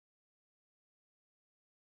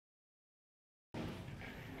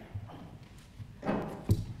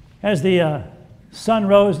As the sun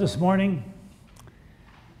rose this morning,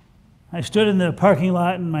 I stood in the parking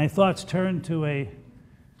lot and my thoughts turned to a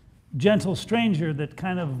gentle stranger that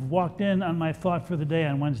kind of walked in on my thought for the day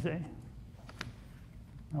on Wednesday.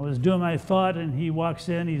 I was doing my thought and he walks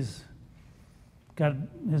in. He's got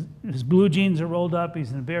his blue jeans are rolled up.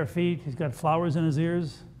 He's in bare feet. He's got flowers in his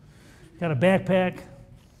ears. He's got a backpack.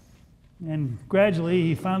 And gradually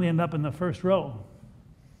he finally ended up in the first row.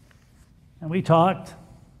 And we talked.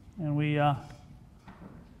 And we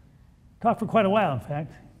talked for quite a while, in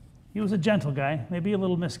fact. He was a gentle guy, maybe a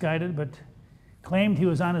little misguided, but claimed he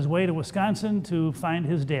was on his way to Wisconsin to find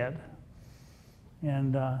his dad.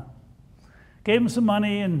 And gave him some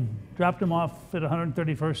money and dropped him off at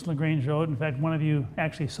 131st LaGrange Road. In fact, one of you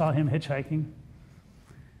actually saw him hitchhiking.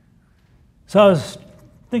 So I was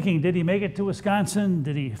thinking, did he make it to Wisconsin?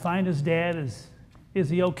 Did he find his dad? Is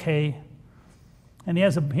he okay? And he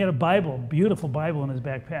had a Bible, beautiful Bible in his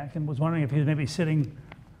backpack, and was wondering if he was maybe sitting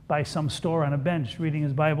by some store on a bench reading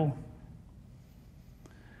his Bible.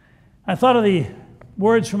 I thought of the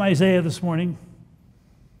words from Isaiah this morning.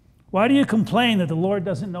 Why do you complain that the Lord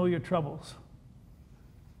doesn't know your troubles?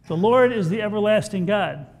 The Lord is the everlasting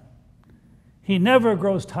God. He never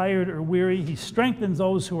grows tired or weary. He strengthens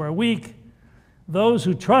those who are weak. Those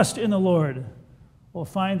who trust in the Lord will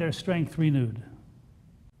find their strength renewed.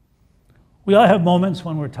 We all have moments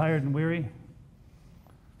when we're tired and weary,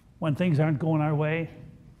 when things aren't going our way,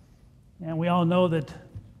 and we all know that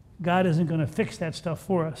God isn't going to fix that stuff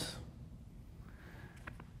for us.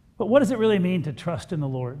 But what does it really mean to trust in the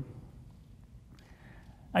Lord?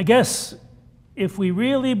 I guess if we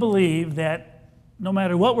really believe that no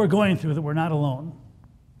matter what we're going through, that we're not alone,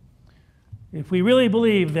 if we really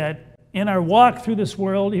believe that in our walk through this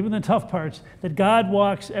world, even the tough parts, that God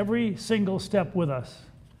walks every single step with us,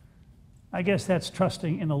 I guess that's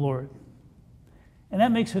trusting in the Lord. And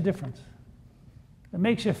that makes a difference. It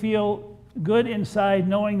makes you feel good inside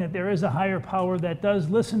knowing that there is a higher power that does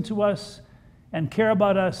listen to us and care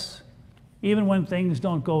about us even when things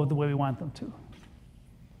don't go the way we want them to.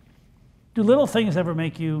 Do little things ever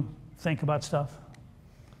make you think about stuff?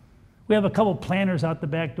 We have a couple planters out the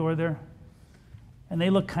back door there, and they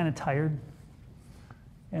look kind of tired.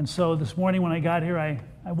 And so this morning when I got here, I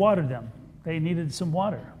watered them. They needed some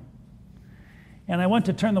water. And I went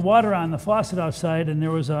to turn the water on the faucet outside, and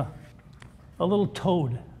there was a little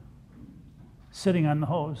toad sitting on the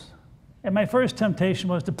hose. And my first temptation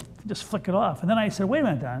was to just flick it off. And then I said, wait a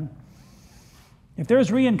minute, Don. If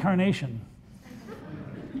there's reincarnation,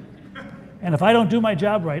 and if I don't do my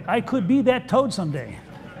job right, I could be that toad someday.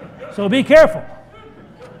 So be careful.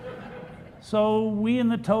 So we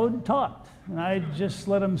and the toad talked. And I just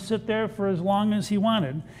let him sit there for as long as he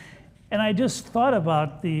wanted. And I just thought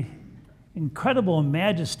about the incredible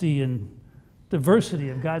majesty and diversity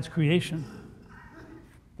of God's creation.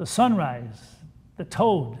 The sunrise, the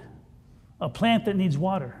toad, a plant that needs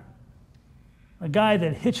water, a guy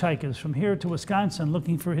that hitchhikes from here to Wisconsin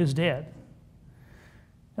looking for his dad.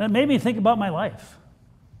 And it made me think about my life.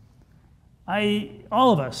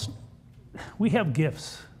 All of us, we have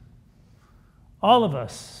gifts. All of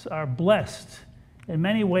us are blessed in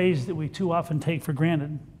many ways that we too often take for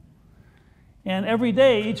granted. And every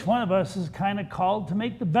day, each one of us is kind of called to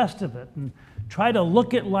make the best of it and try to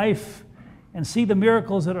look at life and see the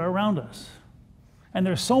miracles that are around us. And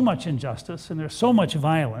there's so much injustice and there's so much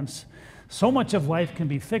violence. So much of life can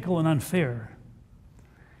be fickle and unfair.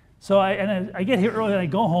 So I get here early and I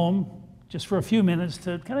go home just for a few minutes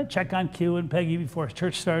to kind of check on Q and Peggy before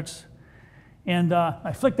church starts. And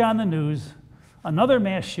I flicked on the news, another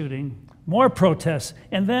mass shooting, more protests,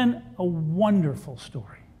 and then a wonderful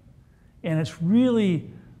story. And it's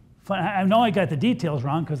really fun. I know I got the details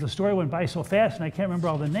wrong because the story went by so fast and I can't remember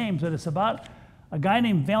all the names, but it's about a guy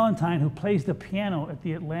named Valentine who plays the piano at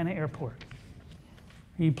the Atlanta airport.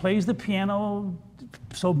 He plays the piano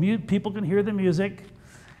so people can hear the music.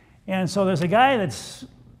 And so there's a guy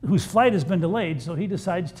whose flight has been delayed, so he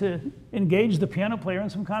decides to engage the piano player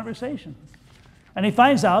in some conversation. And he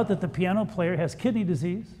finds out that the piano player has kidney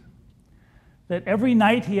disease, that every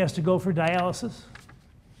night he has to go for dialysis.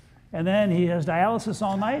 And then he has dialysis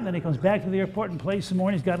all night, and then he comes back to the airport and plays some more,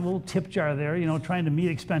 and he's got a little tip jar there, trying to meet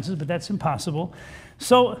expenses, but that's impossible.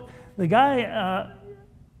 So the guy,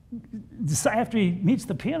 after he meets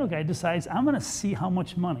the piano guy, decides, I'm going to see how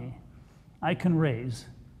much money I can raise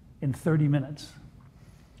in 30 minutes.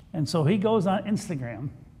 And so he goes on Instagram,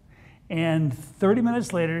 and 30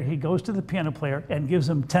 minutes later, he goes to the piano player and gives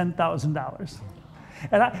him $10,000.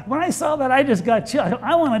 And when I saw that, I just got chill.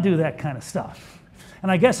 I want to do that kind of stuff.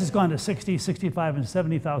 And I guess it's gone to $60,000, $65,000, and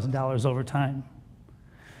 $70,000 over time.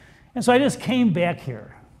 And so I just came back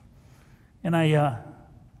here And I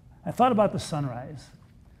thought about the sunrise.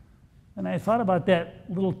 And I thought about that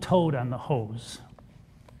little toad on the hose.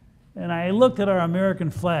 And I looked at our American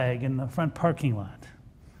flag in the front parking lot.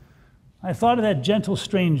 I thought of that gentle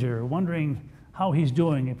stranger, wondering how he's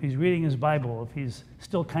doing, if he's reading his Bible, if he's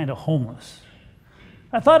still kind of homeless.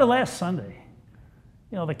 I thought of last Sunday,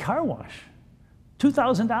 the car wash,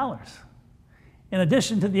 $2,000. In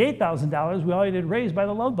addition to the $8,000 we already had raised by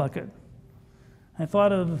the Love Bucket. I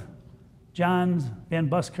thought of John Van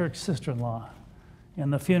Buskirk's sister-in-law,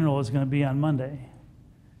 and the funeral is going to be on Monday.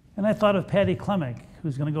 And I thought of Patty Clemick,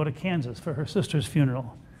 who's going to go to Kansas for her sister's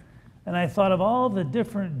funeral. And I thought of all the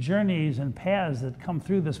different journeys and paths that come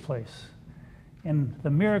through this place, and the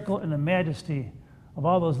miracle and the majesty of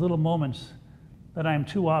all those little moments that I'm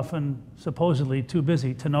too often supposedly too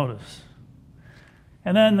busy to notice.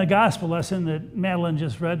 And then the gospel lesson that Madeline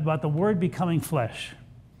just read about the Word becoming flesh.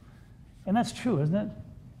 And that's true, isn't it?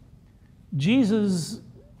 Jesus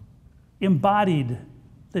embodied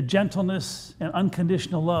the gentleness and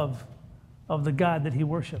unconditional love of the God that he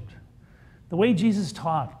worshiped. The way Jesus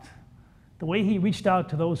talked, the way he reached out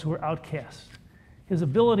to those who were outcast, his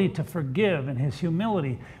ability to forgive and his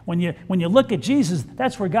humility. When you look at Jesus,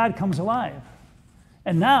 that's where God comes alive.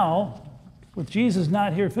 And now, with Jesus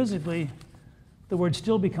not here physically, the Word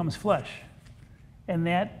still becomes flesh. And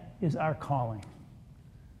that is our calling.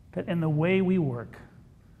 That in the way we work,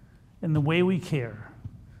 in the way we care,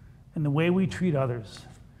 in the way we treat others,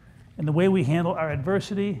 in the way we handle our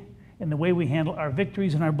adversity, in the way we handle our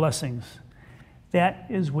victories and our blessings, that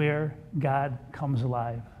is where God comes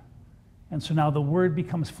alive. And so now the Word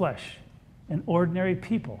becomes flesh in ordinary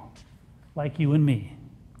people like you and me.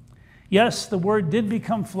 Yes, the Word did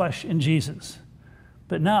become flesh in Jesus,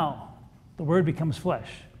 but now the Word becomes flesh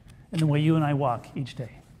in the way you and I walk each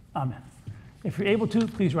day. Amen. If you're able to,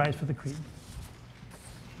 please rise for the creed.